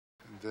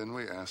Then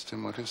we asked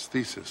him what his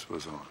thesis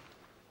was on.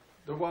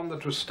 The one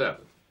that was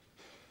stabbed.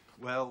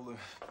 Well,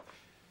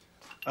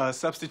 a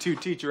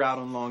substitute teacher out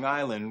on Long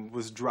Island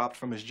was dropped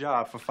from his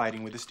job for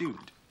fighting with a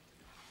student.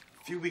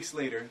 A few weeks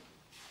later,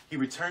 he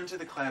returned to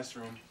the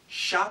classroom,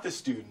 shot the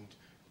student,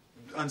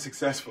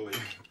 unsuccessfully,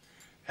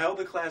 held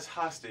the class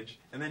hostage,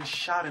 and then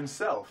shot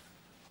himself,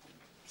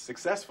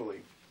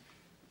 successfully.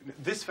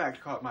 This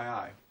fact caught my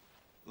eye.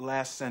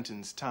 Last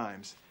sentence,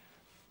 Times.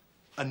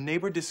 A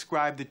neighbor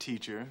described the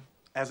teacher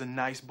as a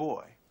nice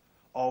boy,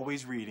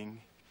 always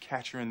reading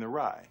Catcher in the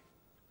Rye.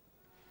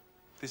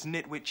 This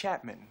nitwit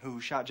Chapman,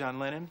 who shot John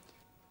Lennon,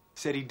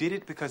 said he did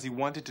it because he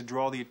wanted to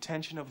draw the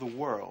attention of the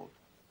world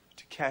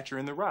to Catcher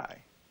in the Rye.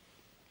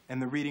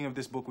 And the reading of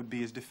this book would be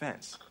his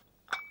defense.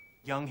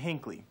 Young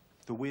Hinckley,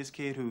 the whiz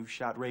kid who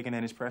shot Reagan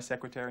and his press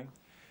secretary,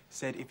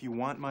 said, if you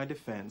want my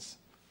defense,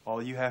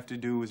 all you have to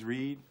do is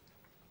read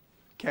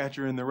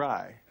Catcher in the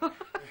Rye.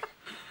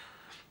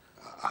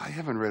 I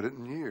haven't read it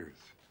in years.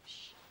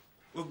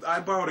 Well, I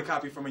borrowed a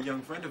copy from a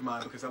young friend of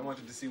mine because I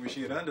wanted to see what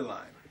she had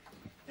underlined.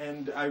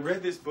 And I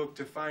read this book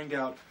to find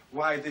out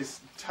why this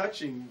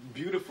touching,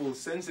 beautiful,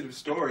 sensitive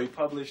story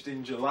published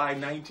in July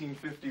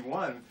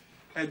 1951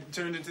 had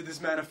turned into this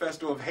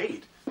manifesto of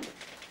hate.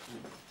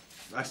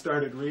 I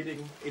started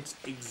reading. It's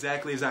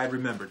exactly as I had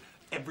remembered.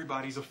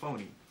 Everybody's a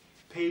phony.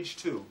 Page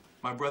 2,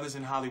 my brother's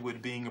in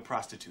Hollywood being a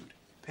prostitute.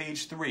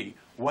 Page 3,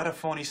 what a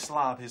phony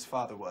slob his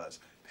father was.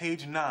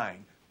 Page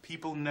 9,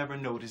 people never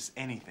notice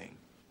anything.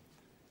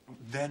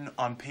 Then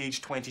on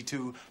page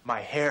 22, my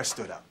hair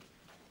stood up.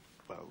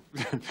 Well,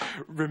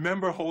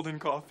 remember Holden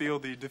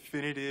Caulfield, the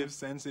definitive,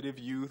 sensitive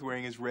youth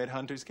wearing his red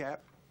hunter's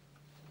cap?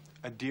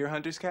 A deer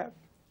hunter's cap?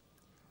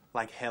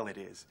 Like hell it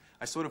is.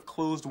 I sort of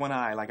closed one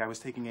eye like I was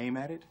taking aim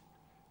at it.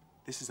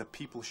 This is a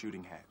people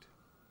shooting hat.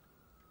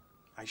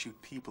 I shoot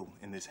people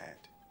in this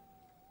hat.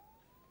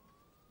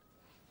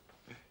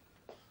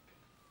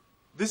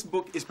 This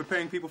book is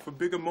preparing people for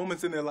bigger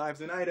moments in their lives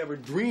than I'd ever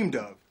dreamed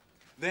of.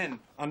 Then,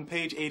 on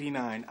page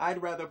 89,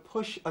 I'd rather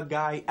push a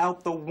guy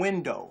out the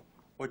window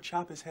or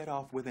chop his head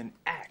off with an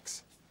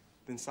axe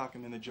than sock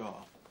him in the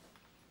jaw.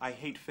 I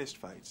hate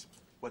fistfights.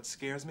 What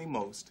scares me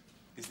most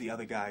is the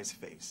other guy's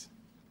face.